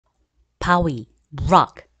바위,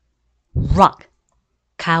 rock, rock.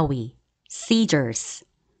 가위, scissors,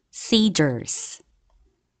 scissors.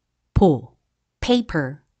 보,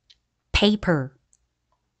 paper, paper.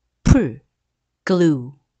 풀,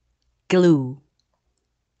 glue, glue.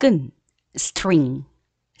 끈, string,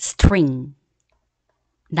 string.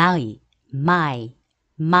 나의, my,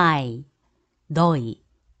 my. 너의,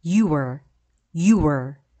 your,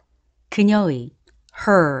 your. 그녀의,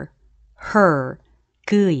 her, her.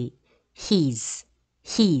 그의, his,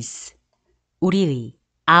 his. 우리의,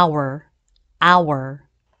 our, our.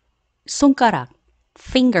 손가락,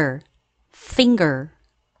 finger, finger.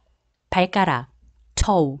 발가락,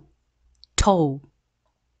 toe, toe.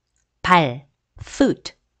 발,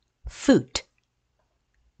 foot, foot.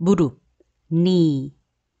 무릎, knee,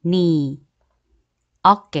 knee.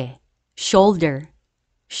 어깨, shoulder,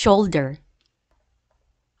 shoulder.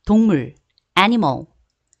 동물, animal,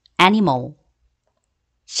 animal.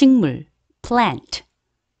 식물, plant,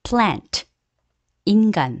 plant.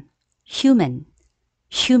 인간, human,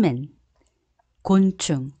 human.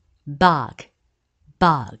 곤충, bug,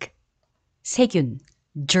 bug. 세균,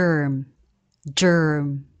 germ,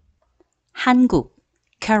 germ. 한국,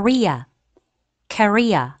 Korea,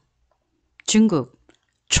 Korea. 중국,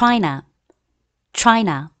 China,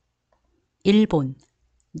 China. 일본,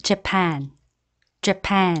 Japan,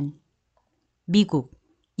 Japan. 미국,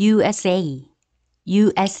 USA,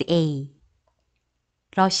 USA.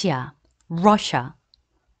 러시아, Russia,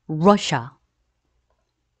 Russia.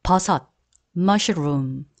 버섯,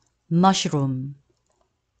 mushroom, mushroom.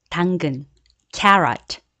 당근,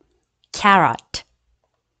 carrot, carrot.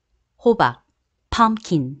 호박,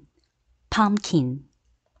 pumpkin, pumpkin.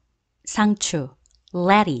 상추,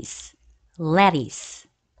 lettuce, lettuce.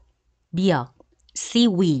 미역,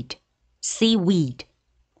 seaweed, seaweed.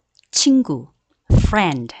 친구,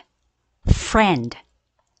 friend, friend.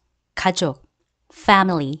 가족,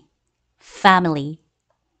 family, family.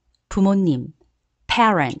 부모님,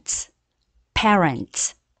 parents,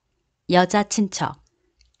 parents. 여자 친척,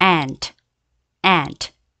 aunt,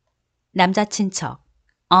 aunt. 남자 친척,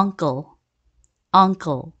 uncle,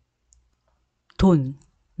 uncle. 돈,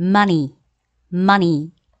 money,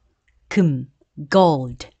 money. 금,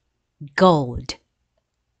 gold, gold.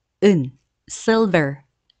 은, silver,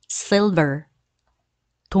 silver.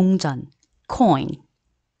 동전, coin,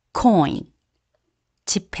 coin.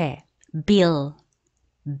 지폐, bill,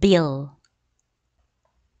 bill.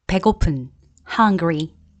 배고픈,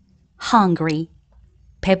 hungry, hungry.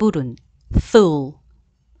 배부른, full,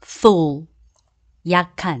 full.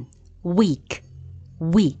 약한, weak,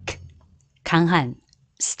 weak. 강한,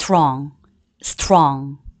 strong,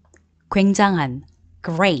 strong. 굉장한,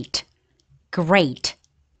 great, great.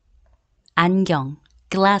 안경,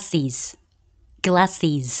 glasses,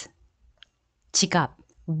 glasses. 지갑,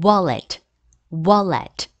 wallet,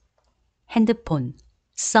 wallet. 핸드폰,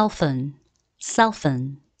 cellphone,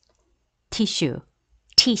 cellphone. 티슈,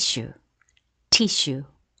 tissue, tissue.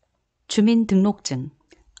 주민등록증,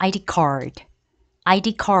 ID card,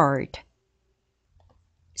 ID card.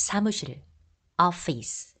 사무실,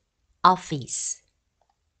 office, office.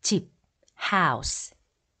 집, house,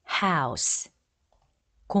 house.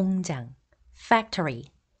 공장,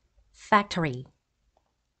 factory, factory.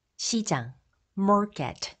 시장,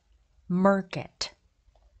 market, market.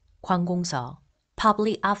 관공서,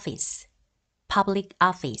 public office, public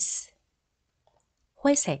office.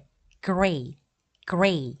 회색, gray,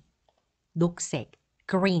 gray. 녹색,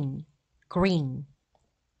 green, green.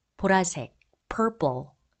 보라색,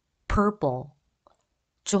 purple, purple.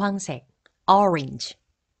 주황색, orange,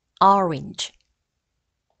 orange.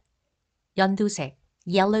 연두색,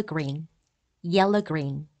 yellow green, yellow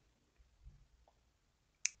green.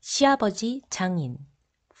 시아버지 장인,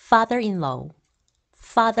 father-in-law,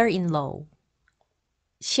 father-in-law.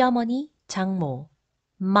 시어머니 장모,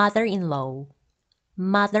 mother-in-law,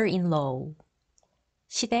 mother-in-law.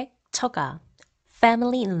 시댁 처가,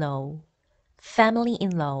 family-in-law,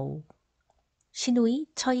 family-in-law. 시누이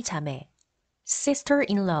처이 자매,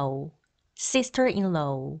 sister-in-law,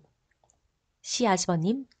 sister-in-law.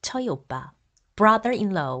 시아버님 처이 오빠,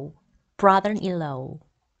 brother-in-law, brother-in-law.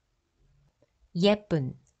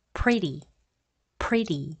 예쁜, pretty,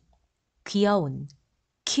 pretty. 귀여운,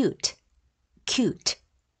 cute, cute.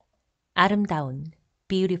 아름다운,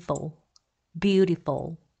 beautiful,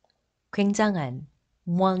 beautiful. 굉장한,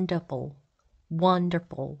 wonderful,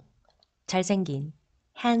 wonderful. 잘생긴,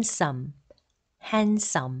 handsome,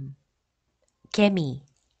 handsome. 개미,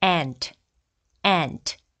 ant,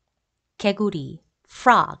 ant. 개구리,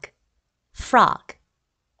 frog, frog.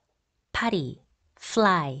 파리,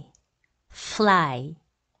 fly, fly.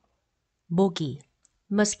 모기,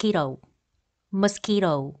 mosquito,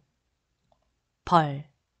 mosquito, 벌,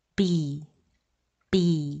 bee,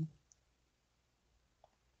 bee.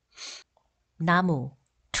 나무,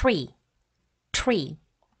 tree, tree.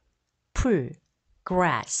 풀,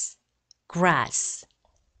 grass, grass.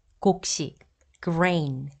 곡식,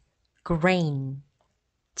 grain, grain.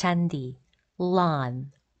 잔디,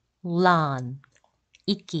 lawn, lawn.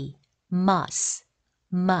 이끼, moss,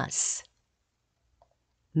 moss.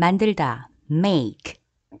 만들다, make,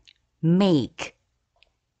 make.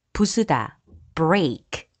 부수다,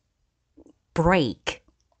 break, break.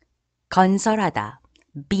 건설하다,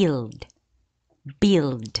 build,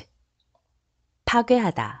 build.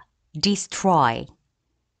 파괴하다, destroy,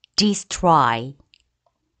 destroy.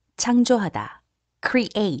 창조하다,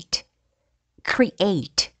 create,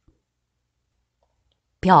 create.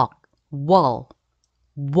 벽, wall,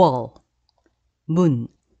 wall. 문,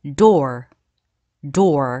 door,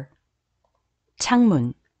 door.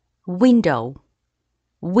 창문, window,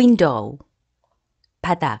 window.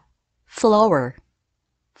 바닥, floor,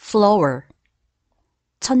 floor.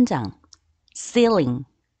 천장, ceiling,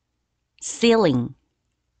 ceiling.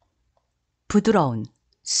 부드러운,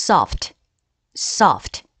 soft,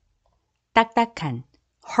 soft. 딱딱한,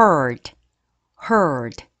 hard,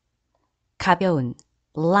 hard. 가벼운,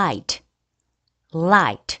 light,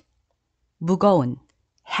 light. 무거운,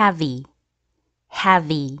 heavy,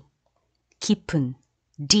 heavy. 깊은,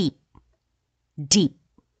 deep, deep.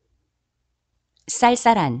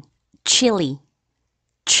 쌀쌀한, chilly,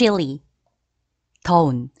 chilly.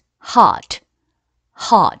 더운, hot,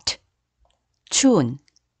 hot. 추운,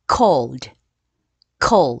 cold,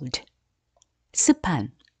 cold.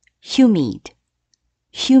 습한, humid,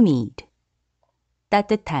 humid.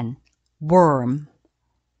 따뜻한, warm,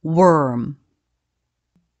 warm.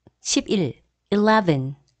 11,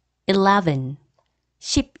 11, 11.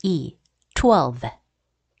 12, 12,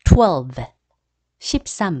 12.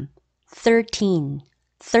 13, 13,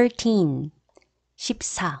 13.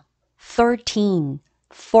 14, 13,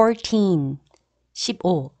 14.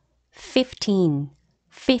 15, 15,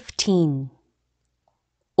 15.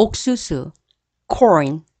 옥수수,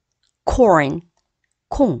 corn, corn.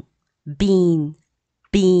 콩, bean,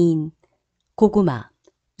 bean. 고구마,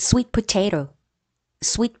 sweet potato,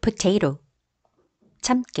 sweet potato.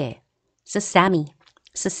 참깨, sesame,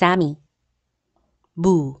 sesame.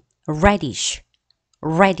 무, radish,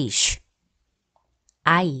 radish.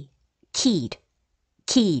 아이, kid,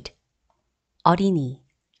 kid. 어린이,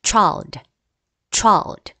 child,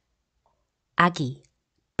 child. 아기,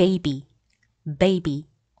 baby, baby.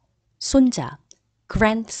 손자,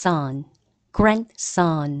 grandson,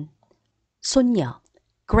 grandson. 손녀,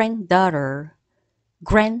 granddaughter,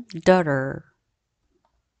 granddaughter.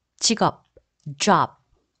 직업, job,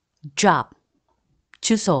 job.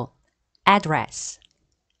 주소, address,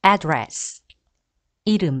 address.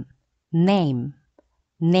 이름, name,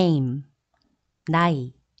 name.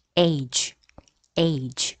 나이, age,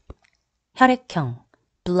 age. 혈액형,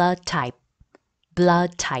 blood type,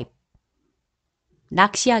 blood type.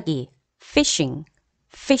 낚시하기, fishing,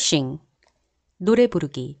 fishing. 노래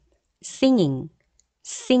부르기, singing,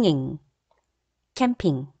 singing.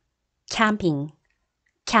 캠핑, camping,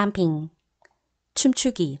 camping.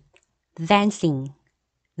 춤추기, dancing,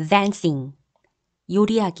 dancing.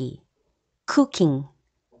 요리하기, cooking,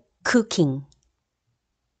 cooking.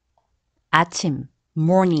 아침,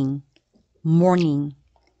 morning, morning.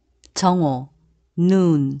 정오,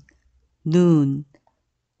 noon, noon.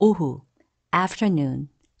 오후, afternoon,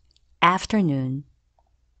 afternoon.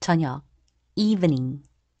 저녁, evening,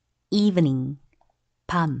 evening.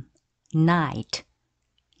 밤, night,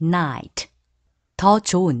 night. 더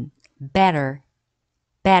좋은, better,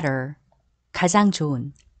 better. 가장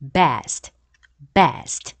좋은, best,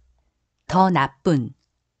 best. 더 나쁜,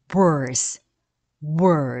 worse,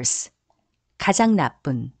 worse. 가장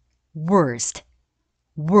나쁜, worst,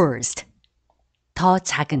 worst. 더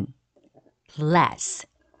작은, less,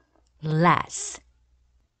 less.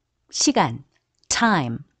 시간,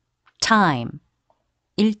 time, time.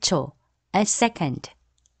 1초, a second,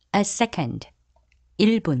 a second.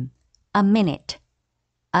 1분, a minute,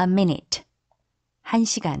 a minute.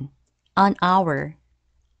 1시간, an hour,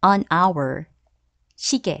 an hour.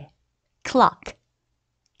 시계, clock,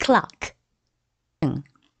 clock.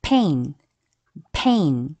 pain,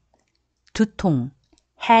 pain. 두통,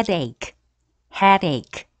 headache,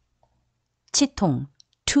 headache. 치통,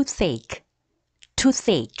 toothache,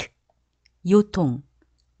 toothache. 요통,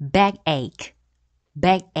 backache,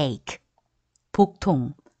 backache.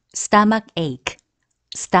 복통, stomachache,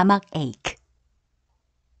 stomachache.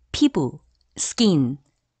 피부, skin,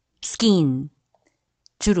 skin.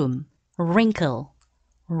 주름, wrinkle,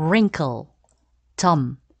 wrinkle.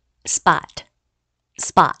 점, spot,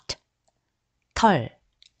 spot. 털,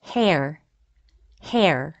 hair,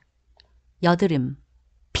 hair. 여드름,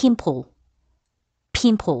 pimple,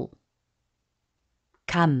 pimple.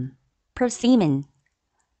 감, persimmon,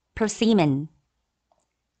 persimmon.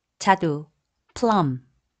 자두, plum,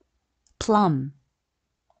 plum.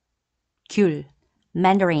 귤,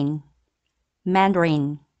 mandarin,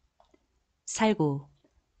 mandarin. 살구,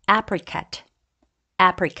 apricot,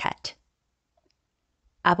 apricot.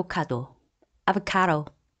 아보카도, avocado,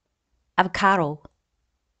 avocado.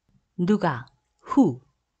 누가, who,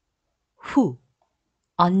 who.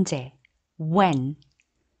 언제, when,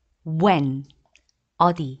 when.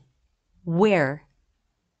 어디, where,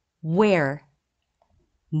 where.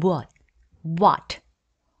 무엇, what,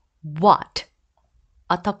 what.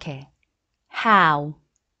 어떻게, how,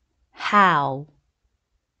 how.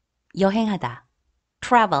 여행하다,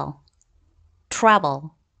 travel,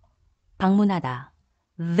 travel. 방문하다,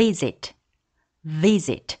 visit,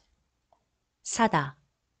 visit. 사다,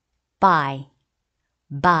 buy,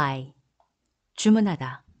 buy.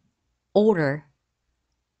 주문하다, order,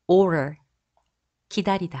 order.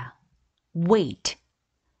 기다리다, wait,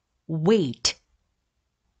 wait.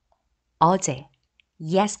 어제,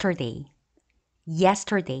 yesterday,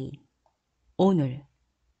 yesterday. 오늘,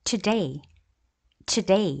 today,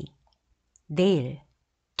 today. 내일,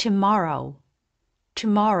 tomorrow,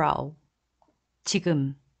 tomorrow.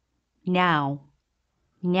 지금, now,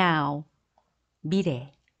 now.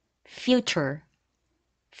 미래, future,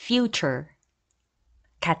 future.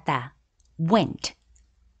 갔다, went,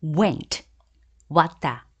 went.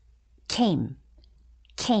 왔다, came,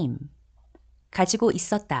 came. 가지고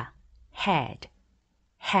있었다, had,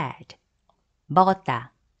 had.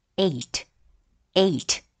 먹었다, ate,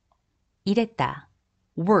 ate. 일했다,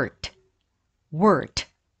 worked, worked.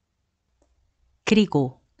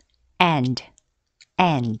 그리고, and,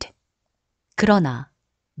 and. 그러나,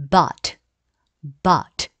 but,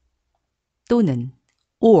 but. 또는,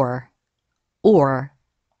 or, or.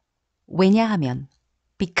 왜냐하면,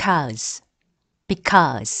 because,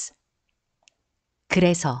 because.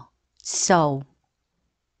 그래서, so,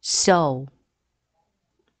 so.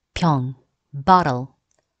 병, bottle,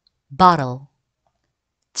 bottle.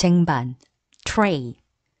 쟁반, tray,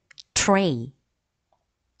 tray.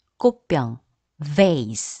 꽃병,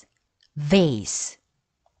 vase, vase.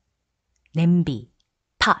 냄비,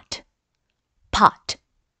 pot, pot.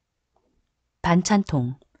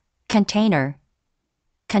 반찬통, container,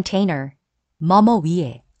 container. 뭐뭐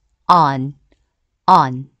위에, on,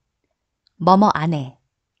 on. 뭐뭐 안에,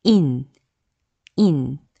 in,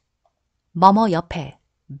 in. 뭐뭐 옆에,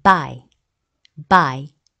 by,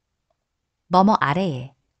 by. 뭐뭐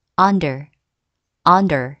아래에, under,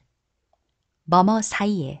 under. 뭐뭐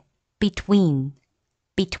사이에, between,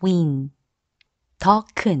 between. 더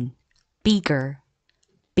큰, bigger,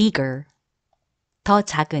 bigger. 더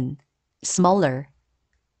작은, smaller,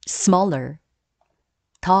 smaller.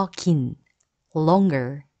 더 긴,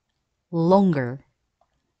 longer, longer.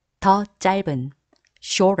 더 짧은,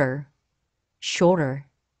 shorter, shorter.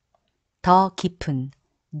 더 깊은,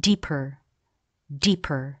 deeper,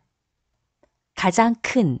 deeper. 가장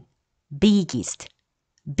큰, biggest,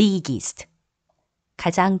 biggest.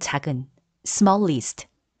 가장 작은, smallest,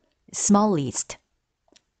 smallest.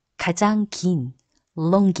 가장 긴,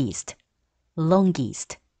 longest,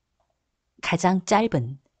 longest. 가장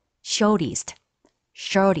짧은, shortest,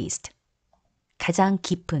 shortest. 가장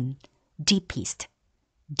깊은, deepest,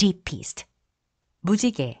 deepest.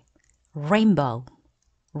 무지개, rainbow,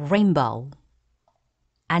 rainbow.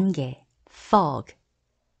 안개, fog,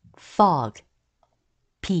 fog.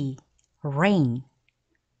 비, rain,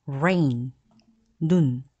 rain.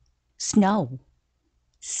 눈, snow,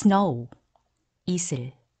 snow.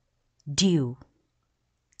 이슬, dew,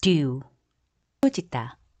 dew.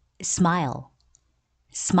 짓다, smile,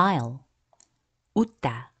 smile.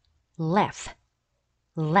 웃다, laugh,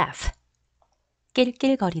 laugh.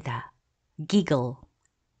 낄낄거리다, giggle,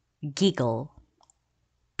 giggle.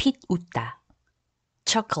 핏 웃다,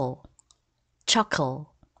 chuckle, chuckle.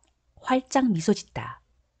 활짝 미소 짓다,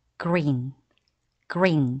 grin,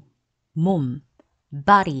 grin. 몸,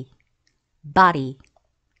 body, body.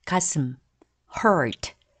 가슴,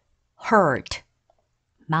 hurt, hurt.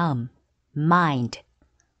 마음, mind,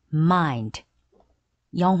 mind.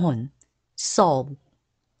 영혼, soul,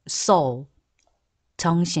 soul.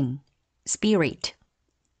 정신, spirit,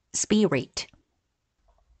 spirit.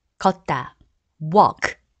 걷다,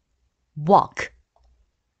 walk, walk.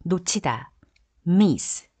 놓치다,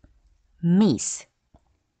 miss, miss.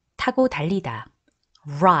 타고 달리다,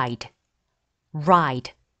 ride,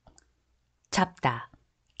 ride. 잡다,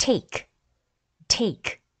 take,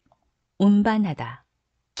 take, 운반하다,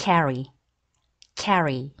 carry,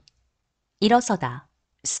 carry, 일어서다,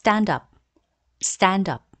 stand up,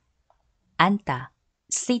 stand up, 앉다,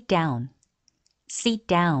 sit down, sit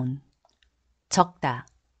down, 적다,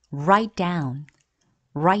 write down,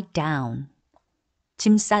 write down,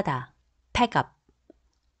 짐 싸다, pack up,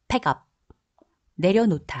 pack up,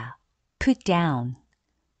 내려놓다, put down,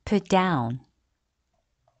 put down,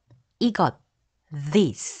 이것,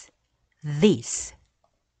 this, this,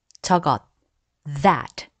 저것,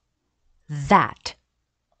 that, that,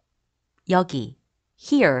 여기,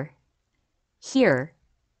 here, here,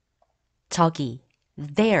 저기,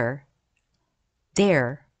 there,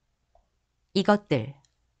 there, 이것들,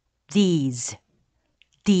 these,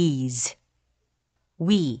 these,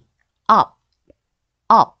 위, up,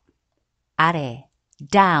 up, 아래,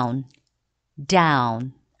 down,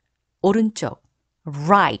 down, 오른쪽,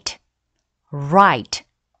 right, right,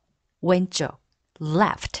 왼쪽,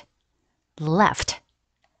 left, left,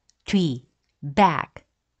 뒤, back,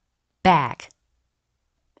 back,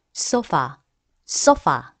 sofa,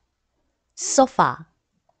 sofa, sofa,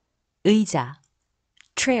 의자,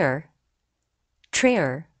 chair,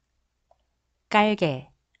 chair, 깔개,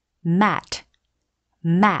 mat,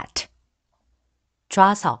 mat,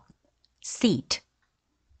 좌석, seat,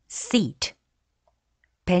 seat,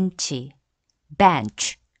 벤치,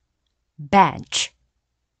 bench, bench,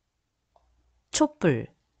 촛불,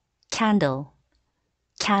 candle,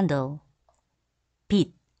 candle,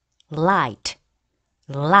 빛, light,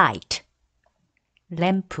 light,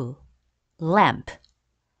 램프, lamp,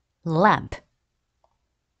 lamp,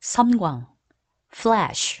 섬광,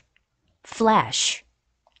 flash, flash,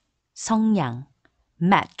 성냥,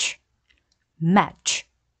 match, match,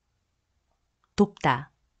 돕다,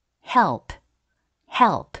 help,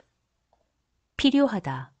 help,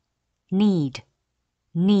 필요하다, need,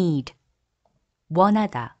 need,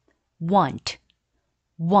 원하다, want,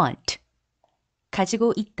 want,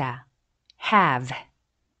 가지고 있다, have,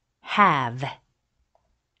 have,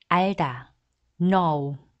 알다,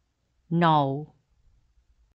 know, know,